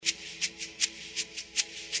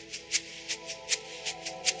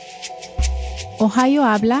Ohio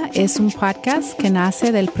Habla es un podcast que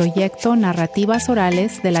nace del proyecto Narrativas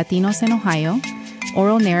Orales de Latinos en Ohio,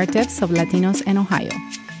 Oral Narratives of Latinos in Ohio.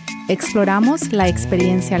 Exploramos la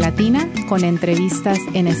experiencia latina con entrevistas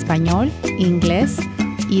en español, inglés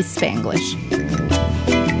y Spanglish.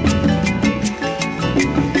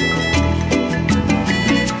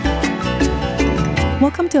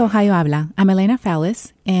 Welcome to Ohio Habla. I'm Elena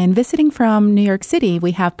Fallis, and visiting from New York City,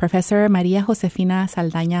 we have Professor Maria Josefina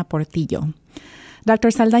Saldaña Portillo. Dr.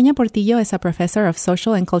 Saldaña Portillo is a professor of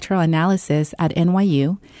social and cultural analysis at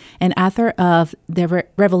NYU and author of The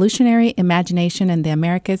Revolutionary Imagination in the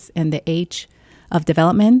Americas and the Age of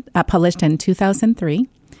Development, published in 2003,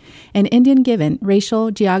 and Indian Given,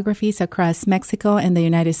 Racial Geographies Across Mexico and the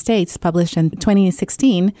United States, published in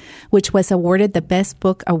 2016, which was awarded the Best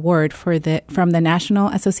Book Award from the National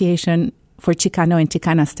Association for Chicano and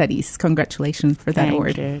Chicana Studies. Congratulations for that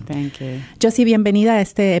award. Thank you. Josie, bienvenida a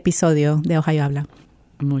este episodio de Ohio Habla.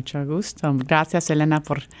 Mucho gusto. Gracias, Elena,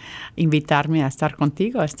 por invitarme a estar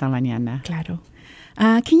contigo esta mañana. Claro.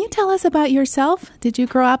 Can you tell us about yourself? Did you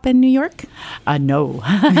grow up in New York? No.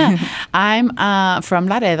 I'm from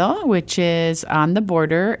Laredo, which is on the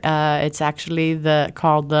border. It's actually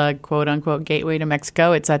called the quote-unquote gateway to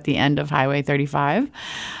Mexico. It's at the end of Highway 35.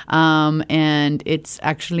 And it's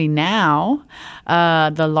actually now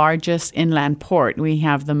the largest inland port. We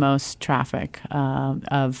have the most traffic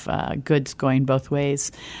of goods going both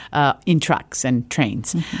ways in trucks and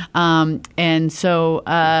trains. Mm-hmm. And so,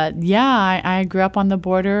 I grew up on the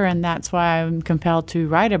border, and that's why I'm compelled to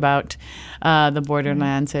write about the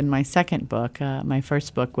borderlands in my second book. My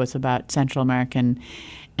first book was about Central American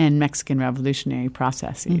and Mexican revolutionary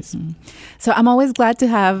processes. Mm-hmm. So I'm always glad to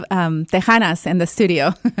have Tejanas in the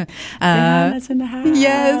studio. Tejanas in the house.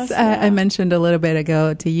 Yes. Yeah. I mentioned a little bit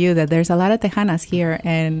ago to you that there's a lot of Tejanas here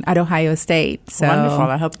at Ohio State. So. Wonderful.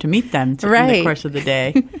 I hope to meet them in the course of the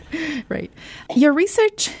day. Right. Your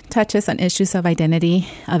research touches on issues of identity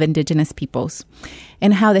of indigenous peoples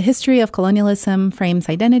and how the history of colonialism frames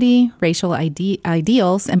identity, racial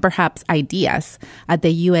ideals, and perhaps ideas at the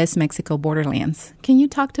U.S.-Mexico borderlands. Can you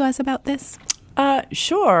talk to us about this?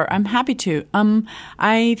 Sure, I'm happy to.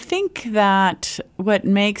 I think that what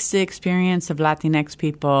makes the experience of Latinx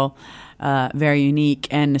people very unique,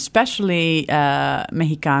 and especially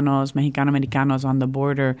Mexicano-Americanos on the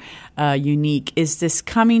border unique, is this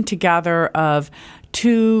coming together of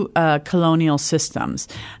two colonial systems,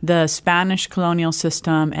 the Spanish colonial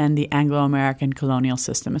system and the Anglo-American colonial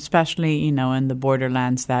system, especially, in the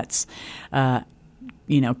borderlands that's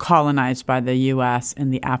colonized by the U.S. in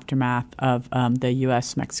the aftermath of the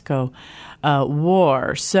U.S.-Mexico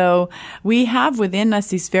war. So we have within us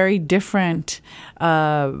these very different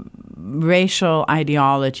racial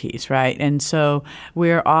ideologies, right? And so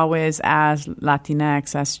we're always, as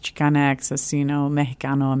Latinx, as Chicanx, as,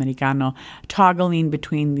 Mexicano, Americano, toggling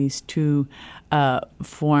between these two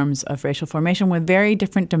forms of racial formation with very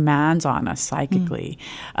different demands on us psychically.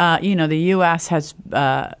 The U.S. has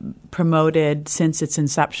promoted since its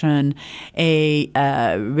inception a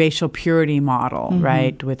racial purity model, mm-hmm.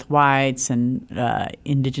 right, with whites and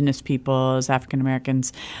indigenous peoples, African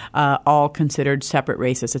Americans, all considered separate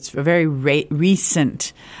races. It's a very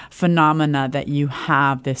recent phenomena that you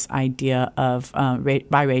have this idea of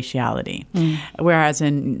biraciality. Mm. Whereas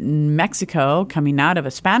in Mexico, coming out of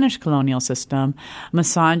a Spanish colonial system,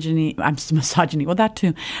 misogyny, well, that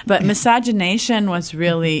too, but miscegenation was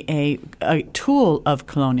really a tool of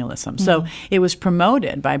colonialism. So it was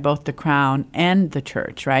promoted by both the crown and the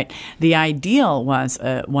church, right? The ideal was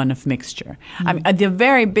one of mixture. I mean, the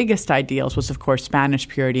very biggest ideals was, of course, Spanish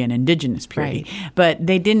purity and indigenous purity. Right. But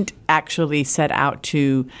they didn't actually set out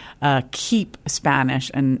to keep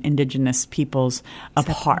Spanish and indigenous peoples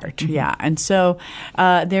apart. Mm-hmm. Yeah. And so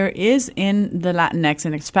there is in the Latinx,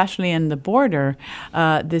 and especially in the border,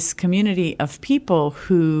 this community of people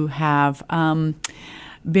who have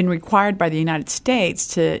been required by the United States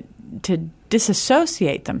to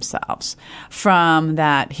disassociate themselves from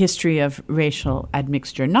that history of racial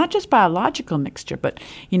admixture, not just biological mixture, but,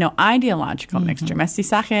 ideological mm-hmm. mixture.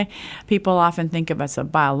 Mestizaje, people often think of as a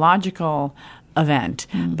biological event,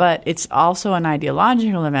 but it's also an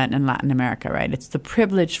ideological event in Latin America, right? It's the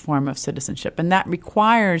privileged form of citizenship, and that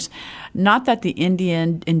requires not that the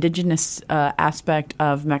indigenous aspect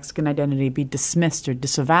of Mexican identity be dismissed or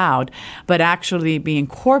disavowed, but actually be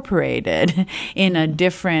incorporated in a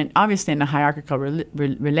different, obviously in a hierarchical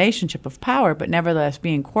relationship of power, but nevertheless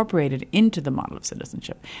be incorporated into the model of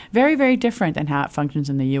citizenship. Very, very different than how it functions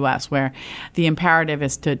in the U.S., where the imperative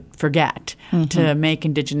is to forget, mm-hmm. to make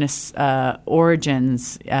indigenous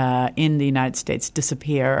origins in the United States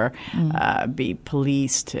disappear, be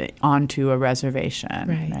policed onto a reservation.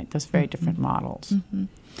 Right? Those very different models.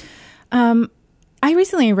 I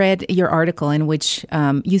recently read your article in which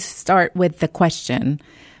you start with the question,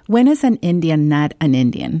 when is an Indian not an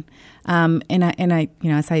Indian? And I,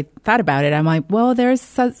 as I thought about it, I'm like, well,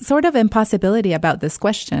 there's a sort of impossibility about this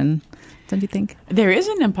question. Don't you think? There is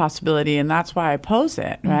an impossibility, and that's why I pose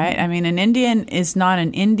it, right? I mean, an Indian is not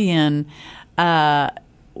an Indian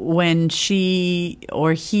when she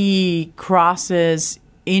or he crosses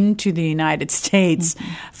into the United States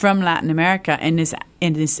from Latin America and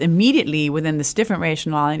is immediately within this different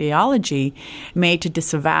racial ideology made to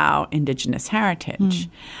disavow indigenous heritage.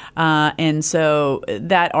 And so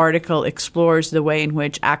that article explores the way in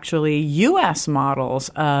which actually U.S. models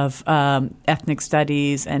of ethnic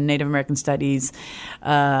studies and Native American studies,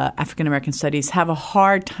 African American studies, have a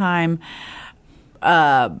hard time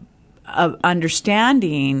of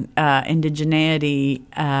understanding indigeneity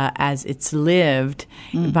as it's lived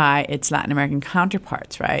by its Latin American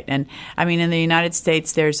counterparts, right? And I mean, in the United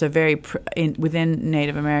States, there's a within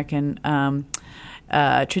Native American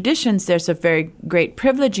traditions, there's a very great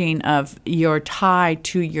privileging of your tie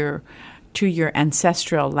to your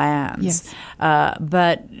ancestral lands. Yes.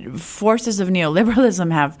 But forces of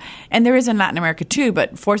neoliberalism have, and there is in Latin America too,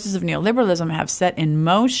 but forces of neoliberalism have set in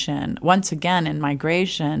motion, once again in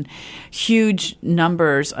migration, huge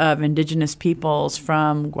numbers of indigenous peoples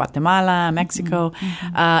from Guatemala, Mexico,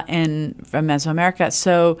 and from Mesoamerica.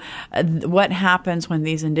 So what happens when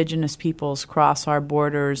these indigenous peoples cross our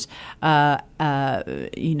borders,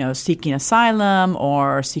 seeking asylum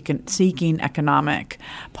or seeking economic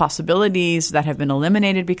possibilities that have been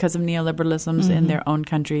eliminated because of neoliberalisms in their own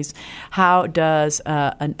countries? How does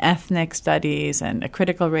an ethnic studies and a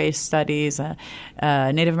critical race studies,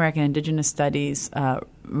 Native American indigenous studies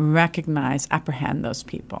apprehend those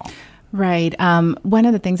people? Right. One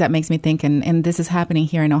of the things that makes me think, and this is happening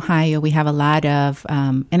here in Ohio, we have a lot of,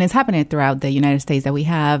 and it's happening throughout the United States, that we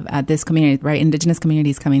have this community, right, indigenous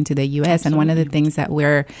communities coming to the U.S. Absolutely. And one of the things that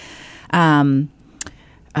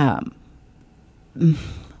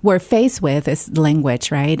we're faced with is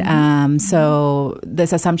language, right? So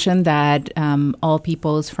this assumption that all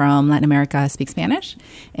peoples from Latin America speak Spanish,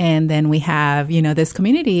 and then we have, this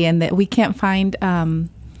community, and that we can't find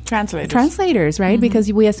translators, right?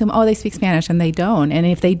 Because we assume, they speak Spanish, and they don't. And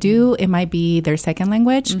if they do, it might be their second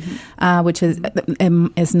language, which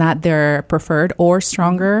is not their preferred or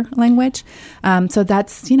stronger language. So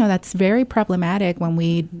that's very problematic when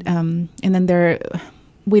we and then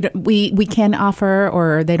we can offer,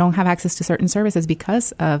 or they don't have access to certain services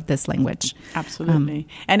because of this language. Absolutely.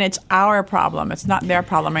 And it's our problem. It's not their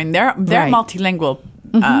problem. I mean, they're right. multilingual.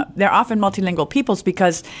 They're often multilingual peoples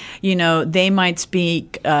because, they might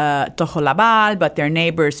speak Tojolabal, but their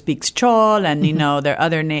neighbor speaks Chol, and, their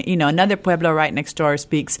other, another pueblo right next door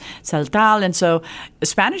speaks Celtal. And so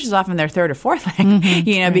Spanish is often their third or fourth language,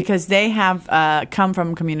 right. because they have come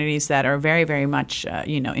from communities that are very, very much,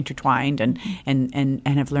 intertwined and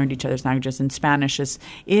have learned each other's languages. And Spanish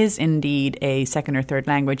is indeed a second or third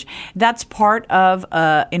language. That's part of,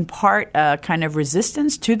 in part, kind of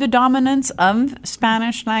resistance to the dominance of Spanish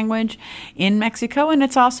language in Mexico, and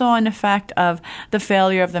it's also an effect of the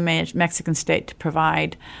failure of the Mexican state to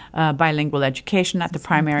provide bilingual education at the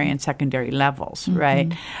primary and secondary levels,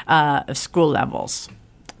 right? School levels.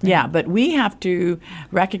 Yeah, but we have to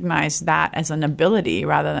recognize that as an ability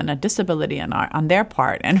rather than a disability on their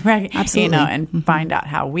part, and and find out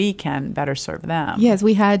how we can better serve them. Yes,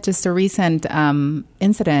 we had just a recent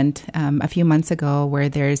incident a few months ago where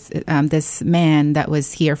there's this man that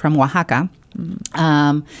was here from Oaxaca.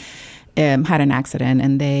 Had an accident,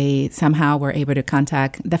 and they somehow were able to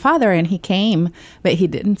contact the father, and he came, but he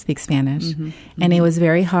didn't speak Spanish. And it was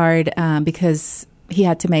very hard because he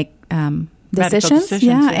had to make decisions,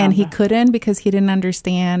 and he couldn't because he didn't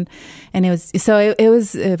understand, and it was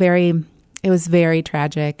very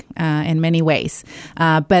tragic in many ways.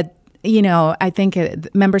 But I think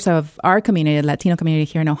members of our community, the Latino community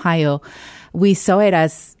here in Ohio, we saw it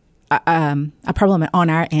as a problem on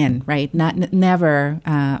our end, right? Never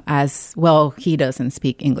as well. He doesn't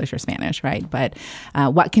speak English or Spanish, right? But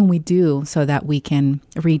what can we do so that we can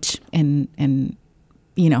reach and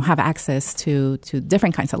have access to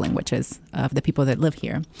different kinds of languages of the people that live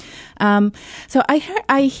here? So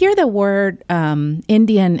I hear the word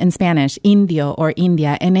Indian in Spanish, Indio or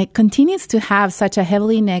India, and it continues to have such a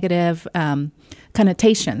heavily negative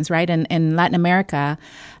connotations, right? In Latin America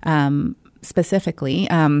specifically.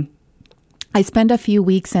 I spent a few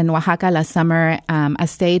weeks in Oaxaca last summer. I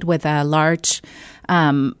stayed with a large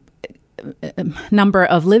number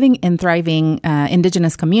of living and thriving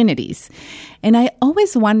indigenous communities. And I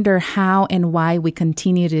always wonder how and why we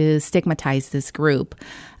continue to stigmatize this group.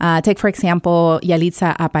 Take, for example,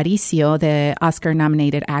 Yalitza Aparicio, the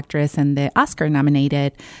Oscar-nominated actress in the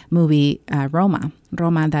Oscar-nominated movie Roma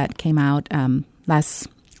that came out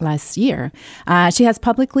last year. She has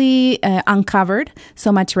publicly uncovered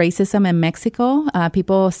so much racism in Mexico.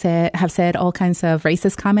 People have said all kinds of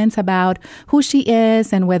racist comments about who she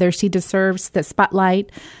is and whether she deserves the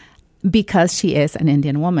spotlight because she is an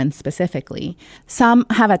Indian woman specifically. Some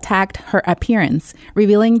have attacked her appearance,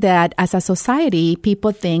 revealing that as a society,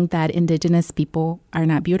 people think that indigenous people are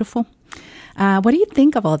not beautiful. What do you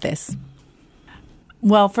think of all this?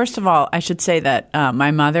 Well, first of all, I should say that my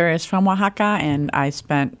mother is from Oaxaca, and I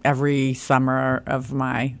spent every summer of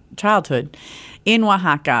my childhood in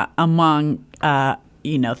Oaxaca among,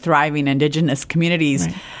 thriving indigenous communities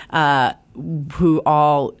who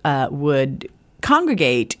all would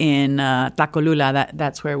congregate in Tlacolula.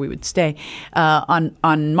 That's where we would stay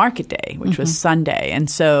on Market Day, which was Sunday. And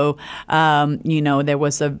so, there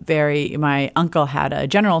was my uncle had a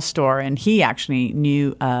general store, and he actually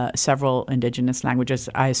knew several indigenous languages,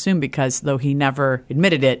 I assume because, though he never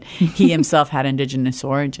admitted it, he himself had indigenous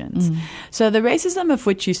origins. So the racism of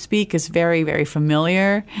which you speak is very, very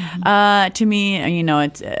familiar to me.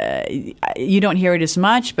 It's, you don't hear it as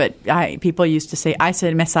much, but people used to say, I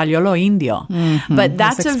said, me salió lo indio. But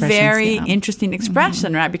that's a very interesting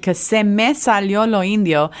expression, right? Because se me salió lo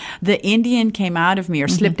indio, the Indian came out of me or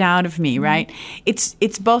slipped out of me, right?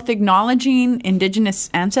 It's both acknowledging indigenous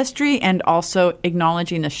ancestry and also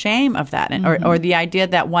acknowledging the shame of that, or the idea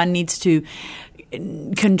that one needs to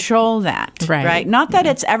control that, right? Not that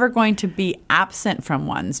it's ever going to be absent from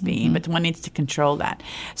one's being, but one needs to control that.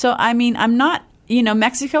 So, I mean, I'm not.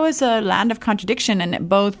 Mexico is a land of contradiction, and it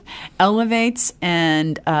both elevates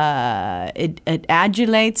and it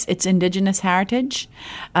adulates its indigenous heritage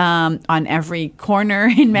on every corner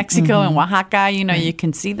in Mexico and Oaxaca. You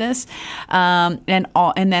can see this, and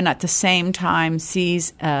then at the same time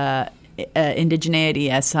sees indigeneity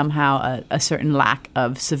as somehow a certain lack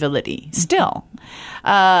of civility still.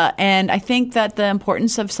 And I think that the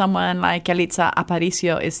importance of someone like Yalitza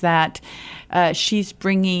Aparicio is that she's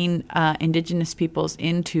bringing indigenous peoples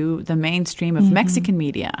into the mainstream of Mexican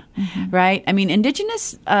media, right? I mean,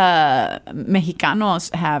 indigenous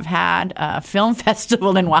Mexicanos have had a film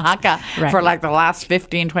festival in Oaxaca for like the last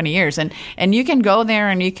 15, 20 years. And you can go there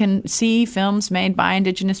and you can see films made by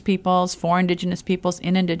indigenous peoples, for indigenous peoples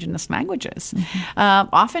in indigenous languages.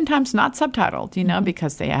 Oftentimes not subtitled,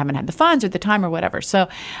 because they haven't had the funds or the time or whatever. So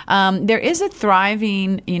there is a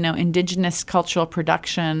thriving, indigenous cultural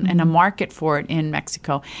production and a market for it in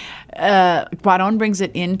Mexico. Cuarón brings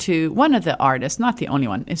it into, one of the artists, not the only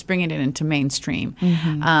one, is bringing it into mainstream.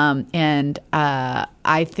 And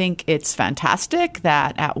I think it's fantastic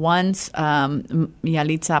that at once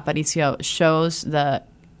Yalitza Aparicio shows the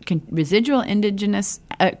residual indigenous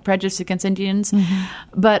prejudice against Indians,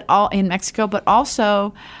 but all in Mexico, but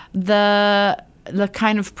also the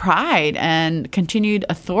kind of pride and continued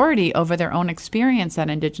authority over their own experience that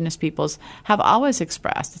indigenous peoples have always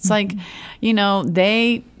expressed. It's like,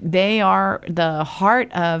 they are the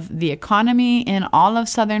heart of the economy in all of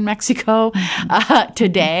southern Mexico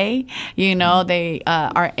today. They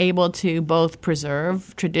are able to both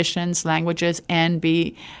preserve traditions, languages, and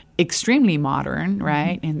be extremely modern,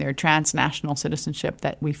 right, in their transnational citizenship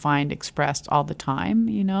that we find expressed all the time,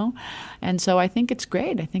 And so I think it's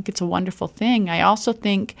great. I think it's a wonderful thing. I also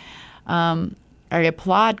think I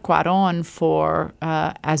applaud Cuarón for,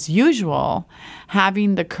 as usual,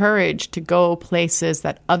 having the courage to go places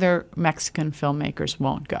that other Mexican filmmakers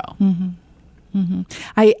won't go.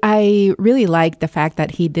 I really like the fact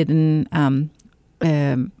that he didn't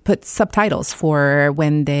put subtitles for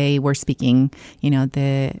when they were speaking,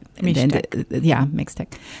 Mixtec.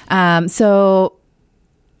 So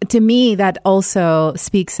to me, that also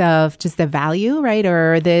speaks of just the value, right?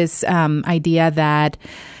 Or this idea that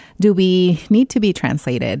do we need to be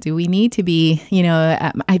translated? Do we need to be,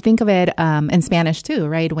 I think of it in Spanish too,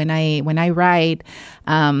 right? When I write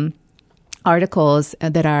articles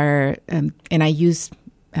that are, and I use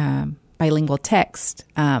bilingual text,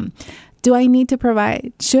 do I need to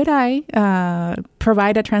should I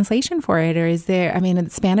provide a translation for it? Or is there,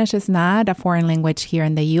 Spanish is not a foreign language here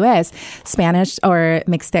in the U.S. Spanish or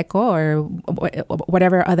Mixteco or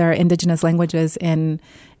whatever other indigenous languages in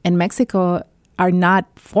Mexico are not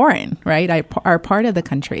foreign, right? Are part of the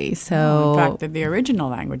country. So, in fact, they're the original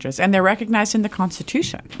languages, and they're recognized in the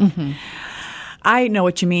Constitution. I know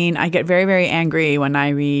what you mean. I get very, very angry when I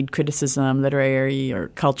read criticism, literary or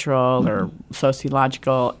cultural or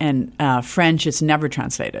sociological, and French is never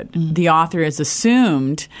translated. The author is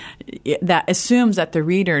assumes that the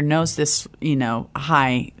reader knows this,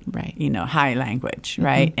 high language,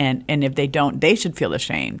 right? And if they don't, they should feel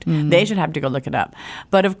ashamed. They should have to go look it up.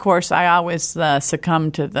 But of course, I always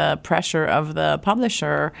succumb to the pressure of the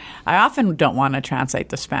publisher. I often don't want to translate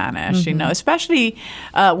the Spanish, especially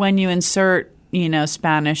when you insert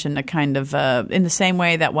Spanish in the kind of in the same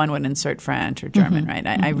way that one would insert French or German, right?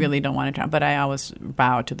 I really don't want to, but I always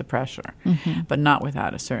bow to the pressure, but not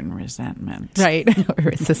without a certain resentment, right? Or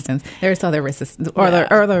resistance. There's other resistance, or there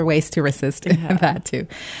are other ways to resist that too.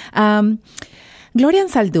 Gloria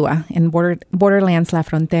Anzaldúa in Borderlands La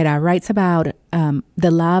Frontera writes about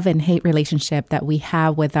the love and hate relationship that we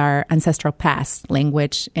have with our ancestral past,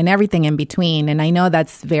 language, and everything in between. And I know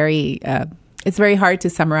that's it's very hard to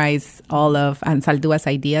summarize all of Anzaldúa's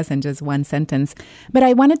ideas in just one sentence. But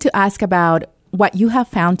I wanted to ask about what you have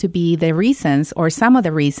found to be the reasons or some of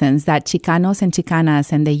the reasons that Chicanos and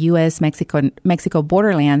Chicanas in the U.S.-Mexico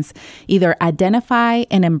borderlands either identify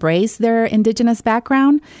and embrace their indigenous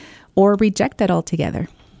background or reject it altogether.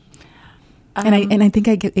 And I think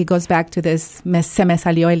it goes back to this se me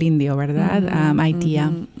salió el indio, ¿verdad?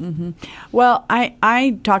 Idea. Well,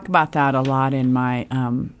 I talk about that a lot in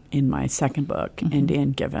my second book,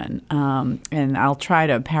 Indian Given, and I'll try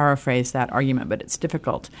to paraphrase that argument, but it's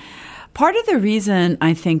difficult. Part of the reason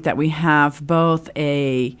I think that we have both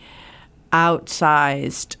a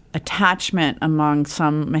outsized attachment among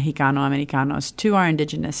some Mexicano-Americanos to our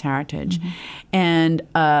indigenous heritage and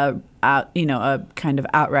a kind of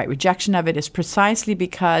outright rejection of it is precisely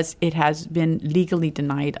because it has been legally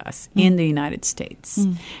denied us in the United States.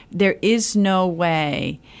 There is no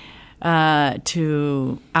way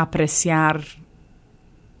to apreciar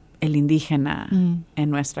el indígena en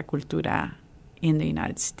nuestra cultura in the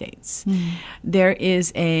United States. There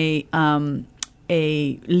is a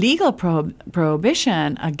legal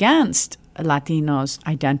prohibition against Latinos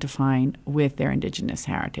identifying with their indigenous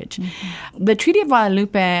heritage. The Treaty of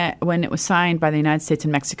Guadalupe, when it was signed by the United States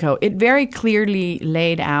and Mexico, it very clearly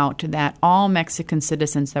laid out that all Mexican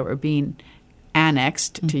citizens that were being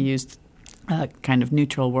annexed, to use a kind of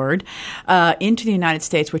neutral word, into the United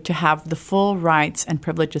States were to have the full rights and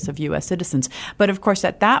privileges of U.S. citizens. But of course,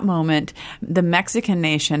 at that moment, the Mexican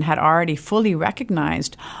nation had already fully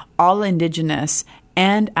recognized all indigenous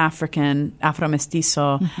and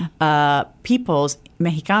Afro-Mestizo peoples,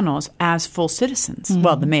 Mexicanos, as full citizens.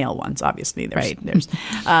 Well, the male ones, obviously.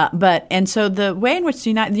 And so the way in which the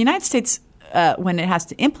United States, when it has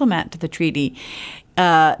to implement the treaty,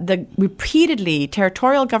 repeatedly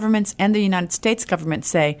territorial governments and the United States government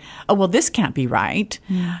say, oh, well, this can't be right.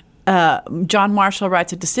 John Marshall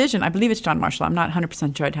writes a decision. I believe it's John Marshall. I'm not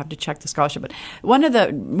 100% sure. I'd have to check the scholarship. But one of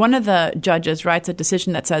the judges writes a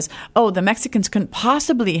decision that says, oh, the Mexicans couldn't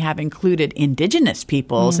possibly have included indigenous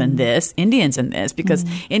peoples in this, Indians in this, because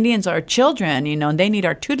Indians are children, and they need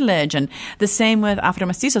our tutelage. And the same with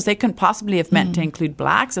Afro-Mestizos. They couldn't possibly have meant to include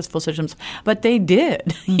blacks as full citizens, but they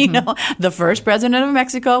did. The first president of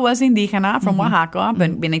Mexico was indígena from Oaxaca,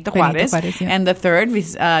 Benito Juárez. And the third,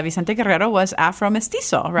 Vicente Guerrero, was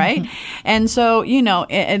Afro-Mestizo, right? And so,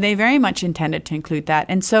 they very much intended to include that.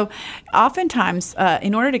 And so oftentimes,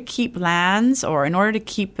 in order to keep lands or in order to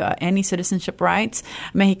keep any citizenship rights,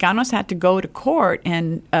 Mexicanos had to go to court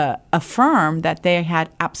and affirm that they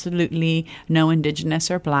had absolutely no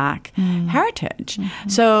indigenous or black heritage.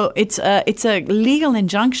 So it's a legal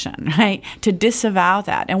injunction, right, to disavow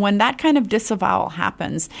that. And when that kind of disavowal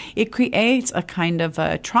happens, it creates a kind of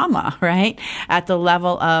a trauma, right, at the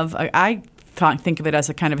level of I think of it as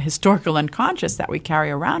a kind of historical unconscious that we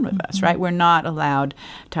carry around with us, right? We're not allowed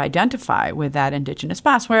to identify with that indigenous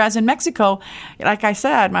past. Whereas in Mexico, like I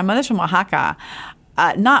said, my mother's from Oaxaca.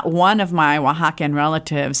 Not one of my Oaxacan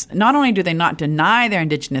relatives, not only do they not deny their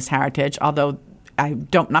indigenous heritage, although I'm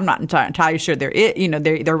not entirely sure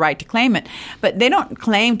their right to claim it, but they don't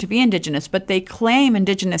claim to be indigenous, but they claim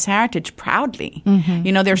indigenous heritage proudly.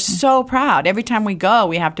 They're so proud. Every time we go,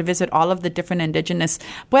 we have to visit all of the different indigenous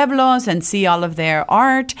pueblos and see all of their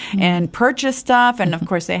art and purchase stuff. And of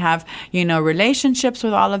course, they have, relationships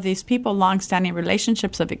with all of these people, long-standing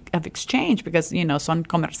relationships of exchange because, son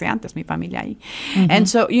comerciantes, mi familia ahí. And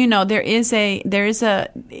so, you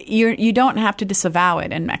don't have to disavow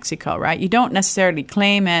it in Mexico, right? You don't necessarily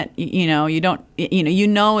claim it, you don't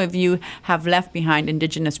if you have left behind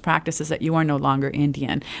indigenous practices that you are no longer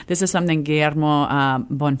Indian. This is something Guillermo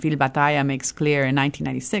Bonfil Batalla makes clear in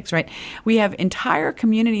 1996, right? We have entire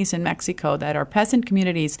communities in Mexico that are peasant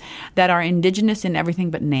communities that are indigenous in everything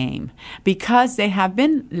but name, because they have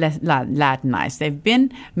been Latinized. They've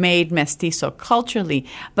been made mestizo culturally,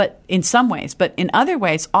 but in some ways. But in other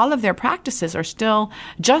ways, all of their practices are still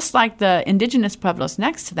just like the indigenous pueblos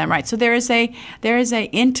next to them, right? So there is a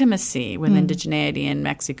intimacy with indigeneity in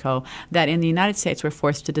Mexico that in the United States we're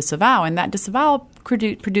forced to disavow, and that disavowal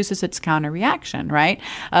produces its counter reaction, right?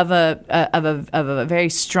 Of a very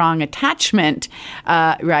strong attachment,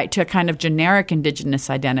 right, to a kind of generic indigenous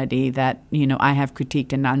identity that I have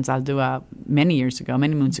critiqued in Anzaldúa many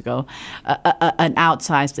moons ago, an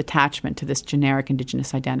outsized attachment to this generic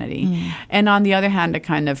indigenous identity, and on the other hand, a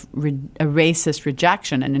kind of a racist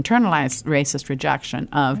rejection, an internalized racist rejection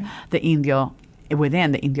of the Indio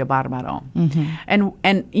within the Indio Bárbaro.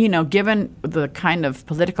 And given the kind of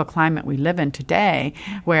political climate we live in today,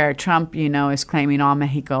 where Trump, is claiming all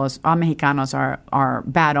Mexicanos are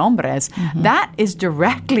bad hombres, that is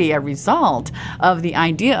directly a result of the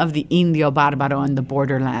idea of the Indio Bárbaro and the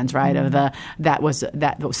borderlands, right? Of that was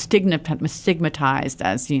stigmatized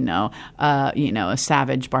as a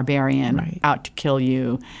savage barbarian out to kill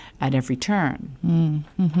you at every turn.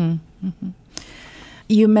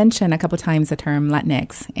 You mentioned a couple times the term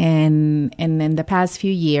Latinx, and in the past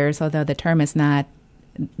few years, although the term is not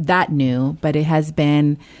that new, but it has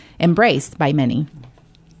been embraced by many.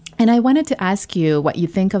 And I wanted to ask you what you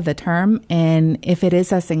think of the term and if it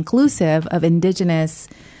is as inclusive of indigenous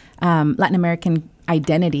Latin American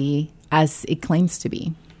identity as it claims to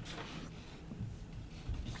be.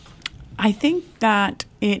 I think that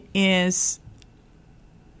it is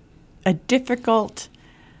a difficult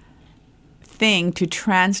thing to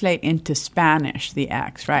translate into Spanish, the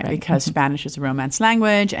X, right? Because Spanish is a Romance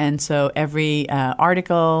language, and so every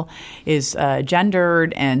article is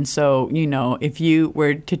gendered, and so, if you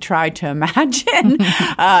were to try to imagine,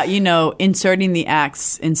 inserting the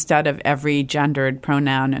X instead of every gendered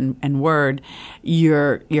pronoun and word,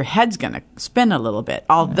 your head's going to spin a little bit.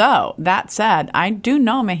 Although, that said, I do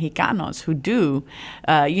know Mexicanos who do,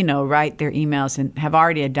 write their emails and have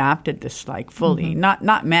already adapted this fully.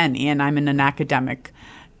 Not many, and I'm in an academic,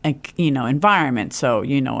 environment. So,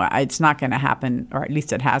 it's not going to happen, or at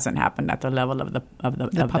least it hasn't happened at the level of the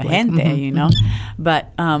gente,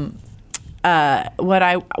 But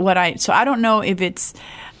so I don't know if it's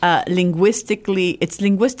linguistically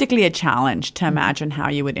a challenge to imagine how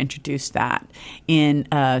you would introduce that in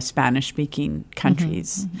Spanish-speaking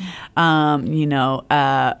countries, in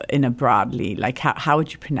a broadly, how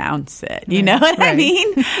would you pronounce it? You know what I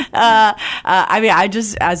mean? I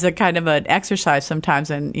just, as a kind of an exercise sometimes,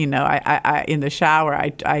 and, I in the shower,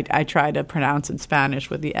 I try to pronounce in Spanish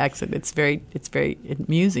with the X, and it's very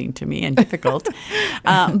amusing to me and difficult.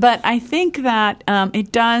 But I think that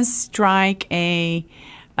it does strike a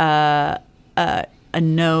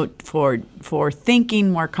note for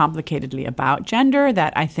thinking more complicatedly about gender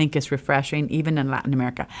that I think is refreshing, even in Latin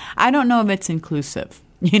America. I don't know if it's inclusive.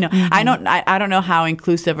 I don't know how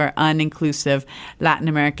inclusive or uninclusive Latin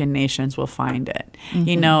American nations will find it.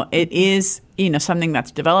 It is something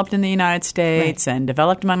that's developed in the United States and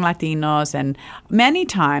developed among Latinos, and many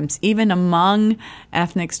times even among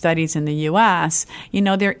ethnic studies in the U.S.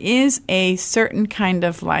 There is a certain kind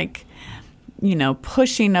of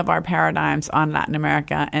pushing of our paradigms on Latin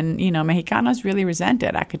America. And, Mexicanos really resent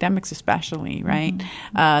it, academics especially, right?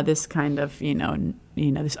 This kind of,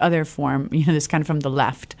 this other form, this kind of from the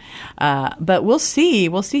left. But we'll see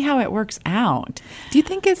how it works out. Do you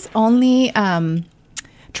think it's only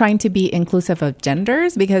trying to be inclusive of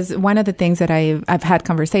genders? Because one of the things that I've had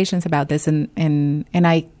conversations about this, and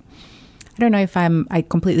I don't know if I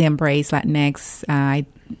completely embrace Latinx. I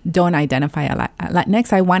don't identify a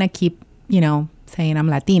Latinx. I want to keep saying I'm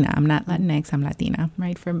Latina. I'm not Latinx, I'm Latina,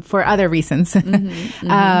 right? For other reasons.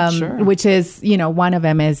 Sure. Which is, one of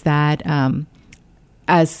them is that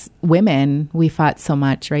as women, we fought so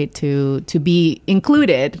much, right, to be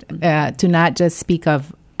included, to not just speak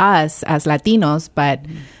of us as Latinos, but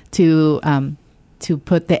to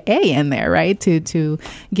put the A in there, right? To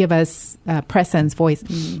give us presence, voice.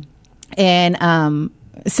 And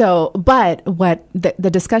but what the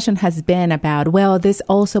discussion has been about, this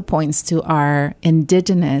also points to our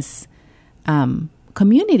indigenous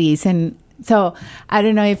communities. And so I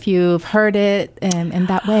don't know if you've heard it in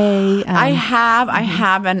that way. I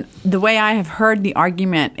have. And the way I have heard the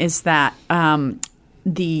argument is that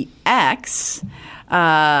the X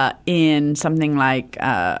in something like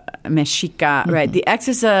Mexica, right? The X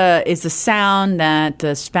is a sound that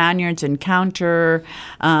the Spaniards encounter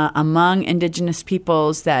among indigenous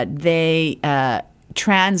peoples that they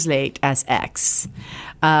translate as X.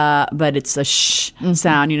 But it's a sh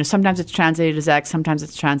sound. Sometimes it's translated as X, sometimes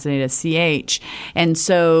it's translated as CH. And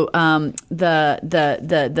so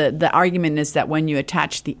the argument is that when you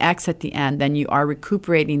attach the X at the end, then you are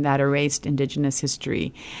recuperating that erased indigenous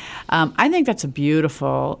history. I think that's a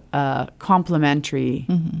beautiful complementary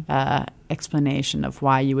explanation of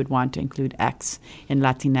why you would want to include X in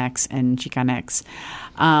Latinx and Chicanx,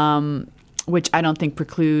 which I don't think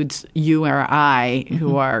precludes you or I,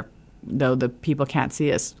 who are, though the people can't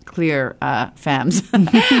see us, clear femmes,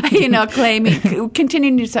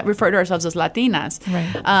 continuing to refer to ourselves as Latinas.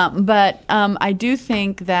 Right. But I do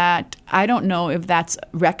think that I don't know if that's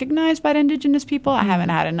recognized by the indigenous people. I haven't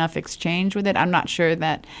had enough exchange with it. I'm not sure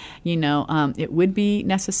that, it would be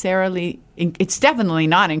necessarily. It's definitely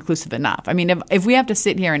not inclusive enough. I mean, if we have to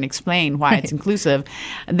sit here and explain why it's inclusive,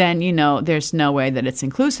 then, there's no way that it's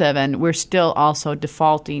inclusive. And we're still also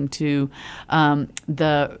defaulting to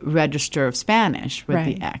the register of Spanish with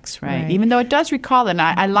the X, right? Even though it does recall it. And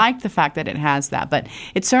I like the fact that it has that. But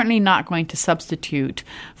it's certainly not going to substitute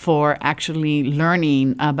for actually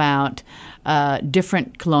learning about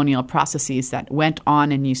different colonial processes that went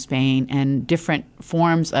on in New Spain and different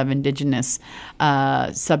forms of indigenous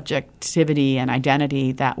subjectivity and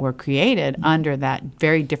identity that were created under that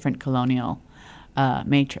very different colonial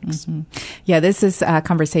matrix. Yeah, this is a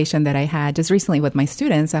conversation that I had just recently with my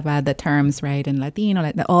students about the terms, right, in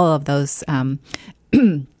Latino, all of those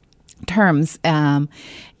terms.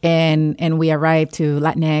 And we arrived to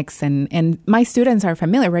Latinx, and my students are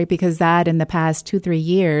familiar, right? Because that in the past 2-3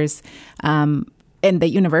 years, in the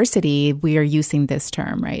university, we are using this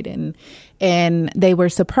term, right? And they were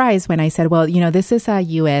surprised when I said, well, this is a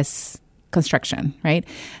U.S. construction, right?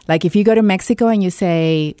 Like if you go to Mexico and you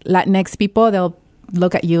say Latinx people, they'll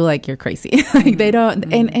look at you like you're crazy. Like they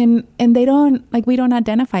don't, and they don't, like we don't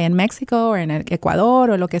identify in Mexico or in Ecuador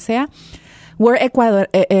or lo que sea. We're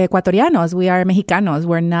Ecuadorianos. We are Mexicanos.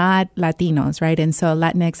 We're not Latinos, right? And so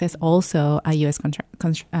Latinx is also a U.S.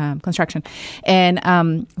 construction.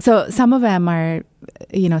 And so some of them are,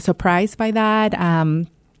 surprised by that.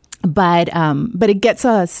 But it gets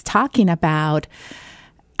us talking about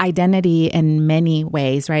identity in many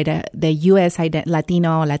ways, right? The U.S.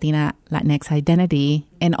 Latino, Latina, Latinx identity,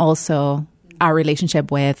 and also our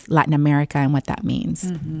relationship with Latin America and what that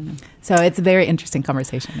means. So it's a very interesting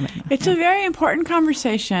conversation. It's a very important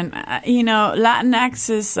conversation. Latinx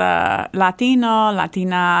is Latino,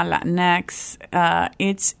 Latina, Latinx.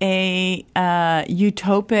 It's a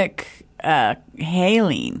utopic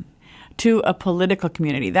hailing to a political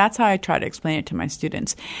community. That's how I try to explain it to my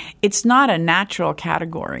students. It's not a natural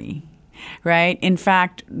category. Right. In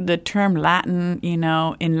fact, the term Latin, in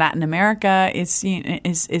Latin America is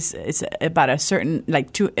about a certain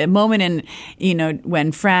to a moment in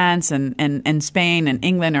when France and Spain and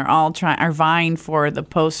England are all are vying for the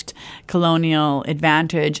post-colonial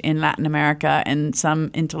advantage in Latin America, and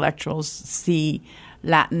some intellectuals see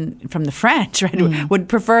Latin from the French, right? Would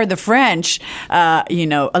prefer the French,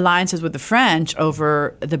 alliances with the French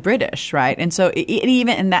over the British, right? And so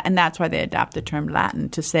and that's why they adopt the term Latin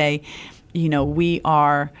to say, we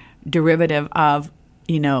are derivative of,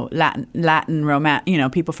 Latin Romance,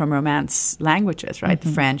 people from Romance languages, right? The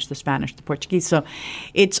French, the Spanish, the Portuguese. So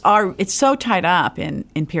it's so tied up in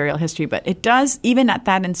imperial history, but it does, even at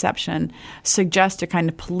that inception, suggest a kind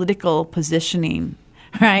of political positioning.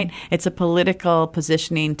 Right? It's a political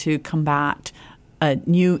positioning to combat a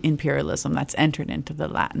new imperialism that's entered into the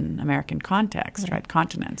Latin American context, right?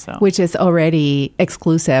 Continent. So, which is already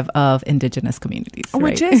exclusive of indigenous communities, right?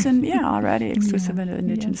 Which is, already exclusive of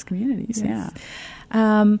indigenous communities,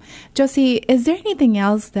 Josie, is there anything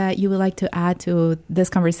else that you would like to add to this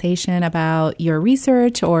conversation about your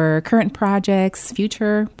research or current projects,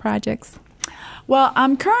 future projects? Well,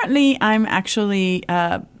 currently I'm actually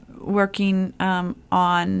working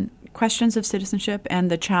on questions of citizenship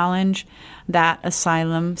and the challenge that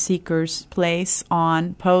asylum seekers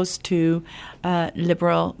pose to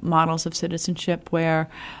liberal models of citizenship, where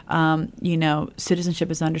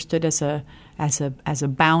citizenship is understood as a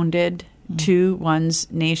bounded to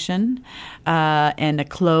one's nation and a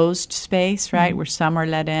closed space, right, where some are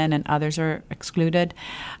let in and others are excluded.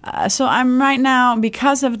 So I'm right now,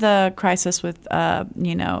 because of the crisis with of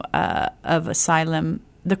asylum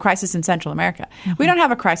the crisis in Central America. We don't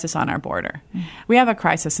have a crisis on our border. We have a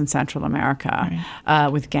crisis in Central America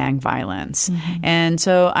with gang violence. And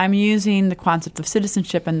so I'm using the concept of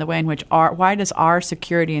citizenship and the way in which why does our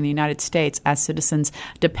security in the United States as citizens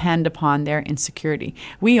depend upon their insecurity?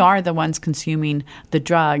 We are the ones consuming the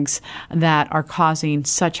drugs that are causing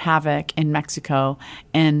such havoc in Mexico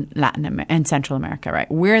and and Central America, right?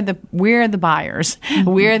 We're the buyers.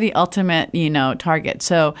 We're the ultimate, target.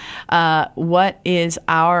 So what is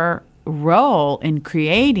our role in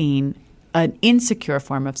creating an insecure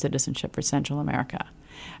form of citizenship for Central America?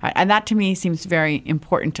 And that, to me, seems very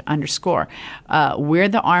important to underscore. We're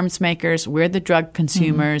the arms makers. We're the drug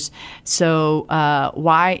consumers. So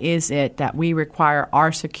why is it that we require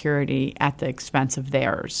our security at the expense of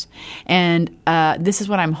theirs? And this is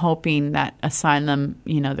what I'm hoping that asylum,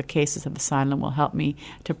 the cases of asylum will help me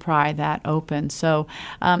to pry that open. So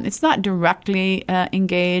it's not directly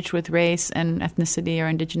engaged with race and ethnicity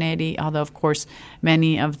or indigeneity, although, of course,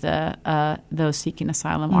 many of those seeking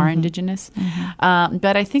asylum are indigenous.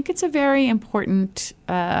 But I think it's a very important,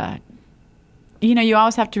 you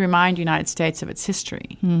always have to remind the United States of its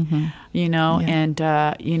history, and,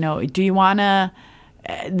 do you want to,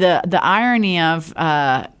 the irony of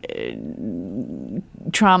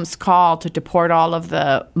Trump's call to deport all of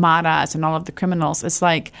the Maras and all of the criminals, it's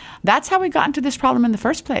like, that's how we got into this problem in the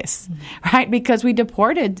first place, right? Because we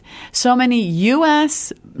deported so many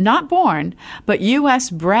U.S., not born, but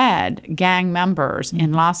U.S.-bred gang members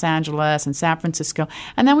in Los Angeles and San Francisco,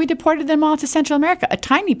 and then we deported them all to Central America, a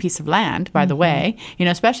tiny piece of land, by the way,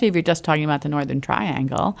 especially if you're just talking about the Northern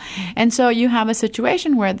Triangle. And so you have a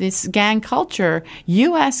situation where this gang culture,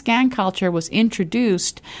 U.S. gang culture, was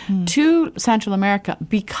introduced to Central America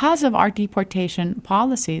because of our deportation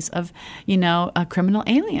policies of, criminal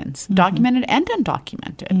aliens, documented and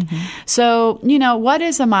undocumented. So, what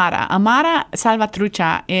is Amara? Amara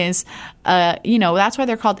Salvatrucha is, that's why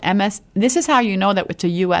they're called MS. This is how you know that it's a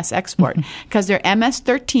U.S. export, because they're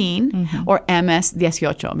MS-13 or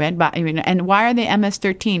MS-18. And why are they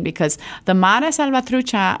MS-13? Because the Mara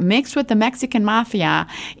Salvatrucha mixed with the Mexican mafia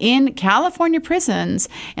in California prisons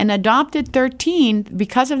and adopted 13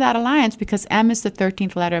 because of that alliance, because M is the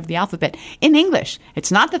 13th letter of the alphabet. In English,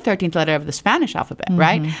 it's not the 13th letter of the Spanish alphabet,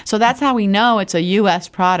 right? So that's how we know it's a U.S.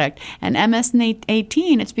 product. And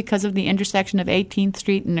MS-18, it's because of the intersection of 18th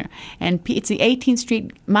Street and it's the 18th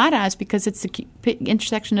Street Maras because it's the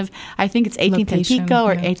intersection of, I think it's 18th Location, and Pico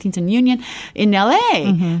or 18th and Union in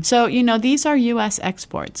L.A. So, these are U.S.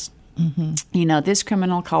 exports. This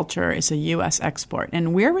criminal culture is a U.S. export,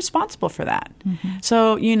 and we're responsible for that.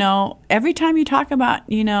 So, every time you talk about,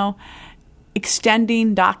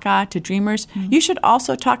 extending DACA to dreamers, you should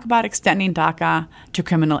also talk about extending DACA to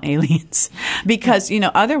criminal aliens, because,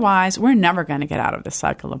 otherwise we're never going to get out of this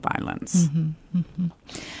cycle of violence.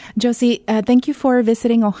 Josie, thank you for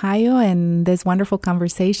visiting Ohio and this wonderful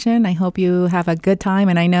conversation. I hope you have a good time.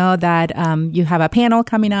 And I know that you have a panel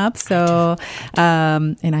coming up. So,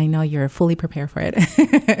 and I know you're fully prepared for it.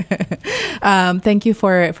 Thank you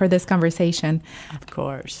for this conversation. Of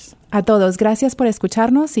course. A todos, gracias por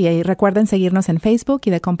escucharnos y recuerden seguirnos en Facebook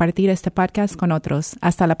y de compartir este podcast con otros.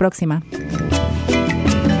 Hasta la próxima.